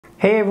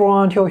Hey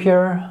everyone, Theo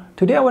here.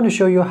 Today I want to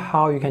show you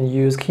how you can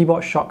use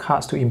keyboard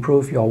shortcuts to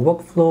improve your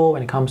workflow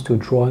when it comes to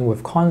drawing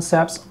with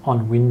concepts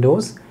on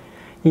Windows.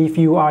 If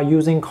you are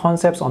using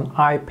concepts on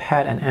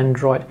iPad and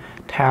Android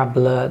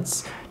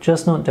tablets,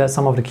 just note that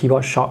some of the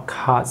keyboard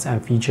shortcuts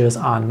and features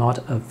are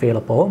not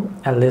available,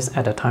 at least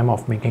at the time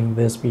of making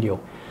this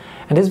video.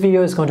 And this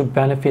video is going to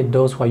benefit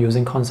those who are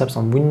using concepts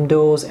on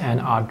Windows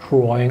and are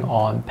drawing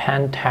on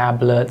pen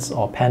tablets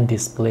or pen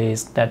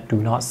displays that do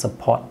not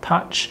support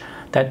touch,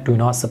 that do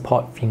not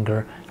support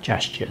finger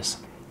gestures.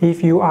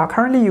 If you are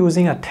currently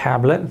using a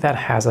tablet that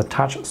has a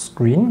touch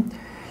screen,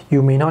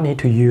 you may not need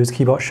to use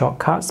keyboard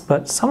shortcuts,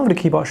 but some of the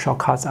keyboard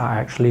shortcuts are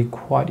actually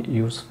quite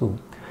useful.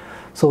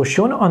 So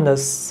shown on the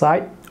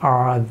side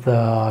are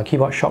the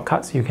keyboard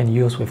shortcuts you can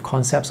use with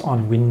concepts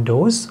on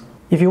Windows.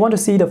 If you want to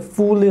see the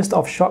full list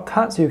of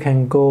shortcuts, you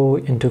can go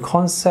into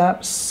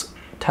Concepts,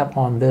 tap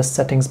on this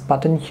Settings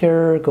button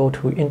here, go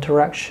to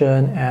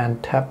Interaction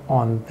and tap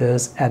on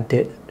this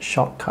Edit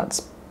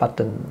Shortcuts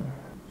button.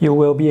 You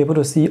will be able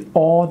to see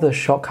all the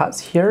shortcuts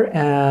here,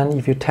 and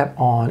if you tap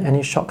on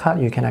any shortcut,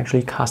 you can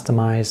actually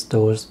customize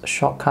those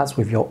shortcuts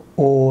with your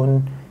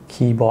own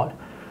keyboard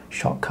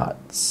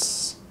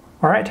shortcuts.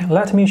 Alright,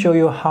 let me show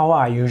you how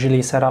I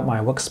usually set up my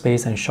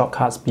workspace and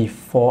shortcuts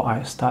before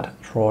I start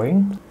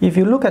drawing. If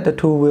you look at the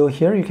tool wheel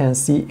here, you can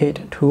see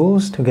 8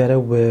 tools together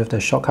with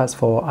the shortcuts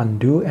for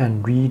undo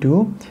and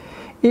redo.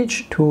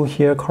 Each tool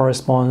here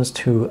corresponds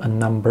to a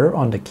number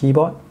on the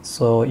keyboard.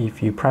 So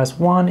if you press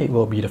 1, it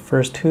will be the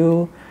first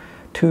tool,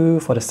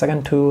 2 for the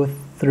second tool,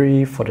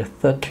 3 for the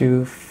third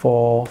tool,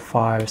 4,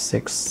 5,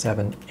 6,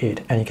 7,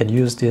 8. And you can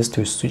use this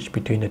to switch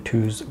between the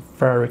tools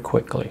very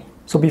quickly.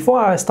 So before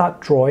I start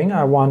drawing,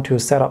 I want to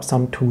set up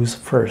some tools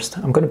first.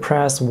 I'm going to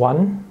press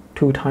 1,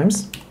 2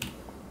 times,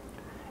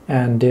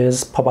 and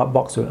this pop-up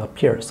box will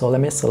appear. So let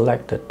me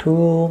select the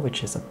tool,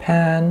 which is a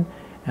pen,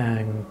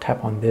 and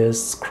tap on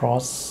this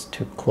cross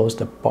to close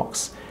the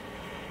box.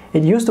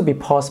 It used to be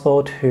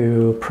possible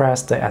to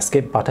press the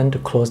escape button to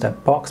close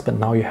that box, but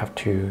now you have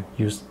to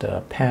use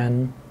the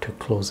pen to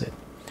close it,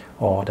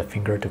 or the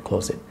finger to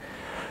close it.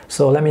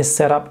 So let me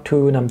set up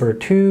tool number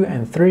 2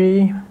 and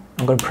 3.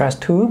 I'm going to press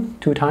 2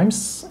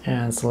 times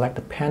and select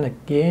the pen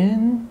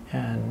again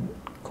and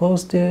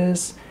close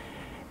this,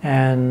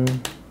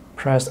 and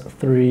press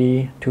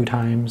 3 2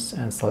 times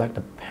and select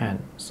the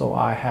pen. So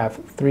I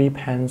have 3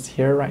 pens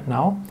here right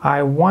now.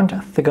 I want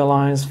thicker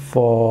lines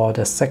for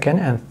the second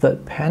and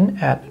third pen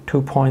at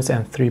 2 points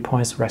and 3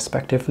 points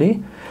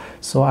respectively.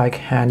 So I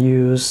can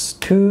use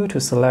 2 to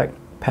select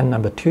pen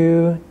number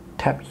 2,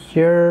 tap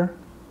here,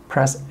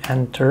 press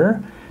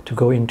enter to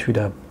go into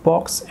the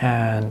box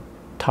and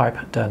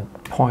type the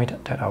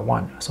point that I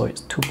want. So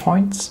it's 2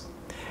 points.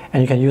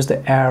 And you can use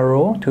the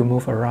arrow to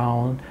move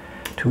around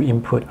to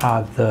input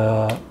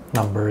other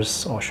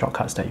numbers or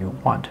shortcuts that you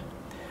want.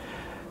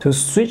 To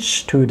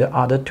switch to the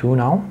other tool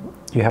now,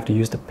 you have to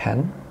use the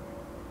pen.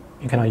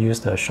 You cannot use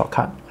the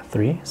shortcut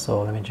 3.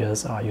 So let me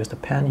just use the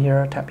pen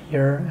here, tap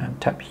here,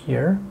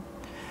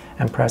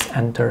 and press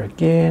enter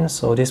again.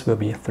 So this will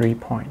be 3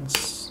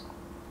 points.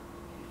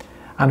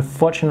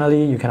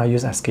 Unfortunately, you cannot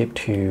use escape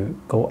to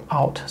go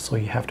out, so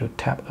you have to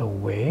tap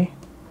away.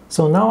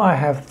 So now I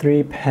have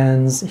 3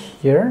 pens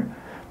here.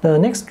 The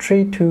next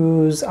 3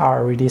 tools are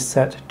already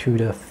set to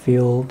the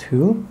fill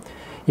tool.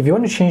 If you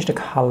want to change the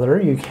color,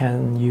 you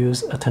can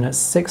use alternate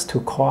 6 to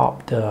call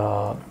out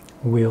the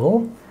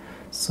wheel.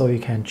 So you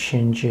can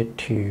change it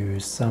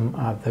to some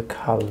other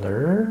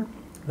color.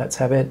 Let's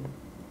have it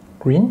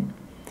green.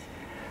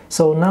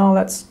 So now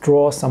let's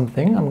draw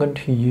something. I'm going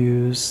to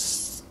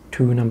use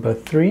tool number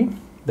 3,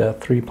 the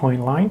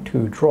 3-point line,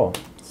 to draw.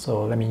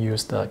 So let me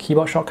use the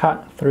keyboard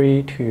shortcut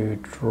 3 to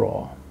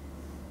draw.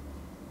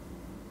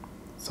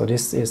 So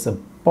this is a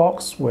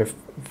box with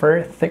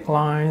very thick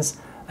lines.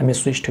 Let me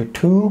switch to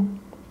 2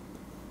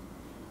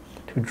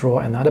 to draw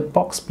another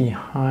box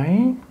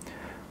behind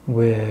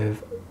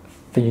with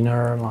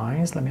thinner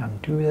lines. Let me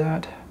undo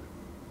that.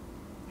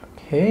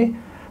 Okay,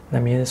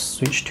 let me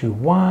switch to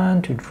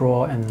 1 to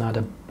draw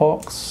another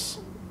box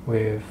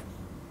with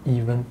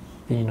even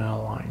thinner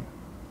line.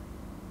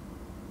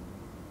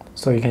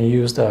 So you can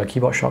use the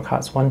keyboard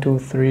shortcuts 1, 2,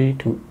 3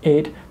 to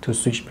 8 to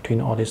switch between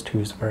all these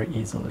tools very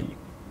easily.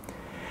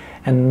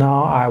 And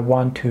now I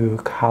want to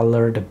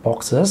color the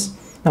boxes.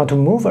 Now to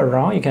move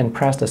around, you can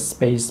press the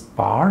space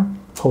bar,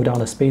 hold down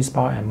the space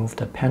bar and move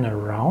the pen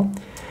around.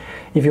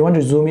 If you want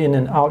to zoom in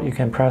and out, you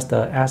can press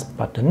the S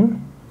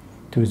button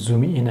to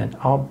zoom in and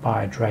out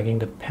by dragging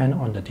the pen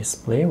on the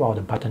display while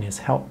the button is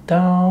held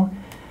down.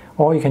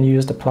 Or you can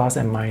use the plus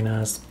and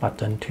minus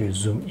button to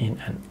zoom in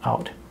and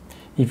out.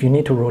 If you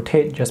need to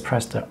rotate, just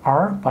press the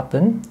R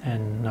button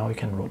and now you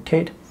can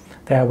rotate.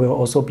 There will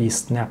also be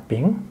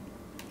snapping.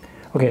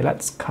 Okay,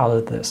 let's color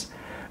this.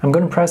 I'm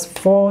going to press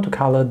 4 to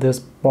color this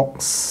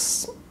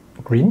box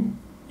green.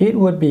 It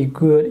would be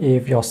good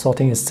if your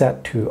sorting is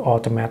set to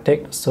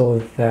automatic so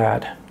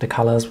that the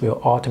colors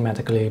will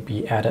automatically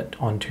be added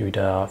onto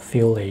the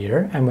fill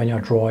layer, and when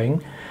you're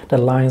drawing, the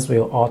lines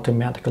will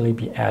automatically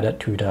be added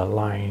to the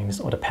lines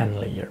or the pen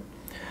layer.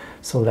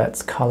 So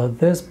let's color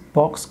this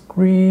box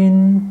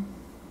green.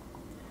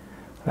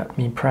 Let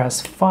me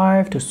press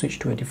 5 to switch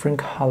to a different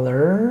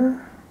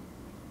color.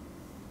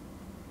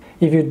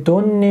 If you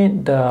don't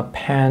need the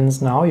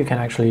pens now, you can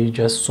actually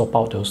just swap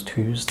out those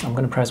twos. I'm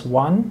going to press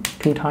 1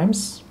 2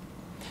 times.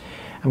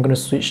 I'm going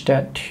to switch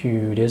that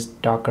to this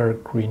darker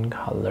green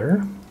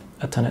color.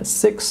 Alternate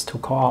 6 to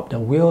call up the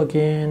wheel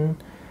again.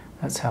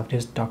 Let's have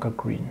this darker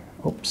green.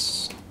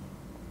 Oops.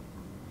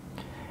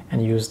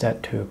 And use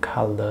that to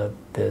color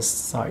this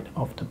side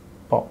of the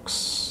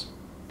box.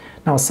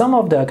 Now some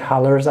of the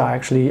colors are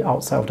actually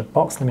outside of the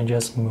box. Let me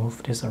just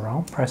move this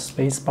around, press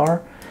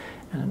spacebar,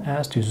 and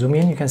as to zoom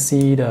in, you can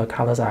see the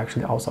colors are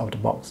actually outside of the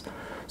box.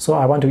 So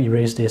I want to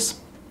erase this.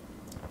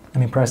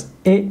 Let me press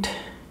 8,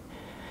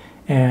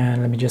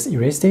 and let me just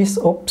erase this.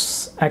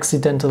 Oops,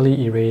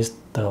 accidentally erased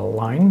the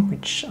line,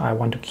 which I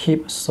want to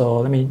keep. So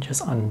let me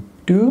just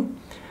undo.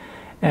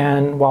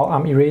 And while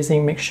I'm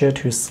erasing, make sure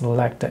to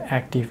select the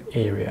active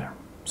area.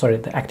 Sorry,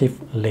 the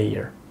active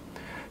layer.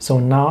 So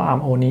now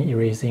I'm only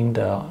erasing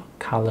the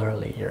color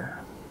layer.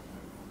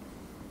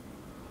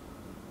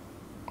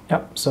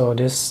 Yep, so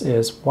this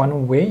is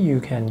one way you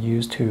can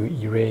use to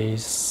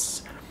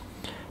erase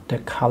the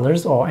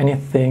colors or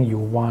anything you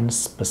want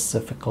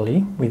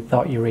specifically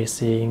without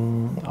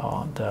erasing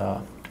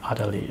the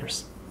other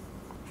layers.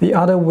 The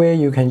other way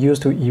you can use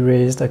to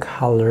erase the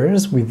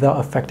colors without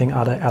affecting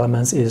other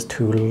elements is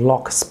to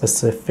lock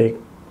specific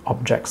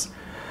objects.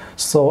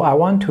 So I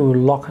want to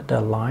lock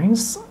the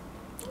lines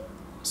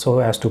so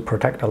as to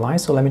protect the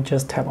lines. So let me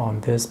just tap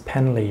on this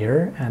pen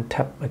layer and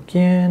tap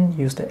again,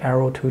 use the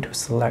arrow tool to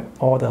select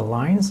all the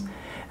lines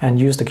and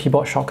use the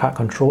keyboard shortcut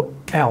Ctrl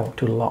L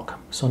to lock.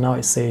 So now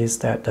it says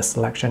that the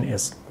selection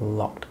is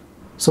locked.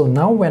 So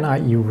now when I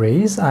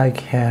erase, I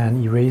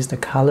can erase the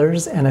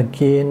colors and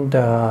again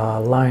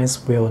the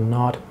lines will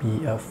not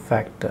be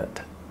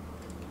affected.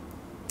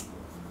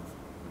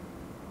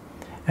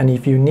 And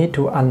if you need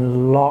to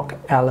unlock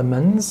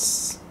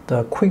elements,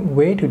 the quick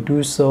way to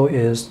do so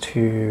is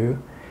to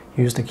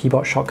use the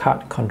keyboard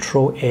shortcut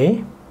Ctrl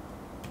A.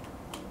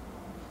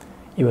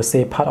 It will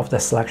say part of the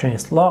selection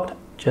is locked.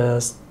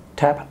 Just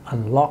tap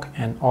unlock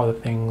and all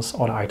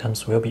the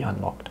items will be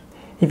unlocked.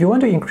 If you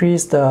want to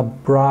increase the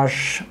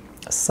brush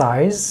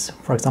size,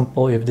 for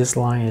example, if this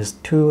line is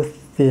too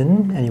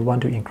thin and you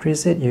want to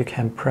increase it, you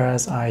can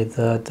press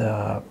either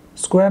the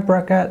square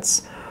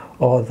brackets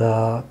or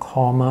the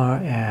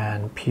comma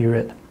and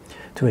period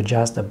to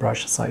adjust the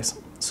brush size.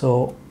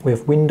 So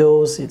with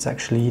Windows, it's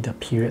actually the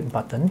period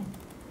button.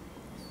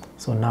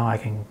 So now I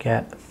can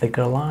get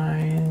thicker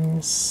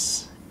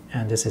lines,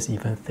 and this is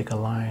even thicker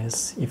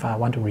lines. If I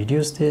want to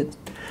reduce it,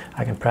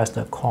 I can press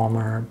the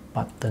comma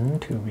button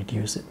to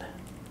reduce it.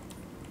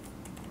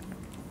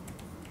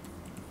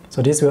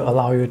 So this will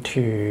allow you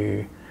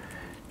to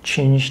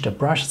change the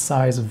brush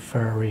size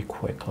very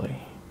quickly.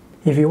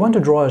 If you want to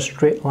draw a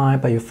straight line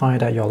but you find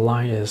that your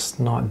line is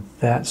not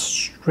that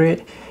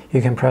straight,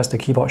 you can press the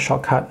keyboard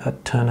shortcut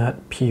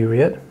alternate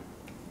period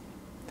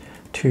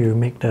to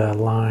make the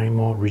line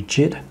more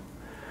rigid.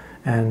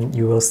 And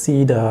you will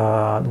see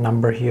the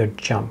number here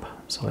jump.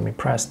 So let me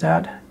press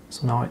that.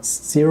 So now it's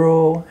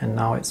 0 and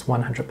now it's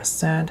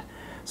 100%.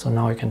 So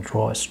now you can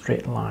draw a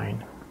straight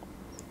line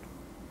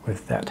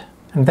with that.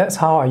 And that's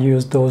how I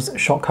use those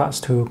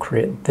shortcuts to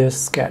create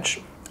this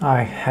sketch.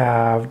 I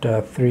have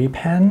the 3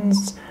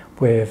 pens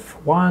with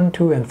 1,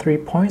 2, and 3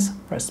 points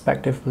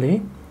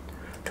respectively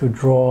to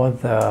draw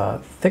the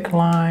thick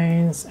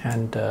lines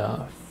and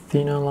the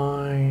thinner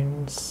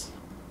lines.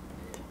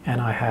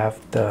 And I have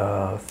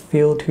the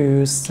fill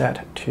tools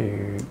set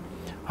to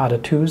other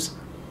tools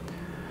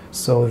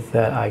so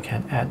that I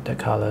can add the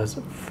colors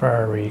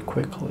very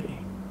quickly.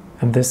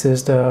 And this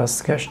is the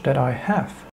sketch that I have.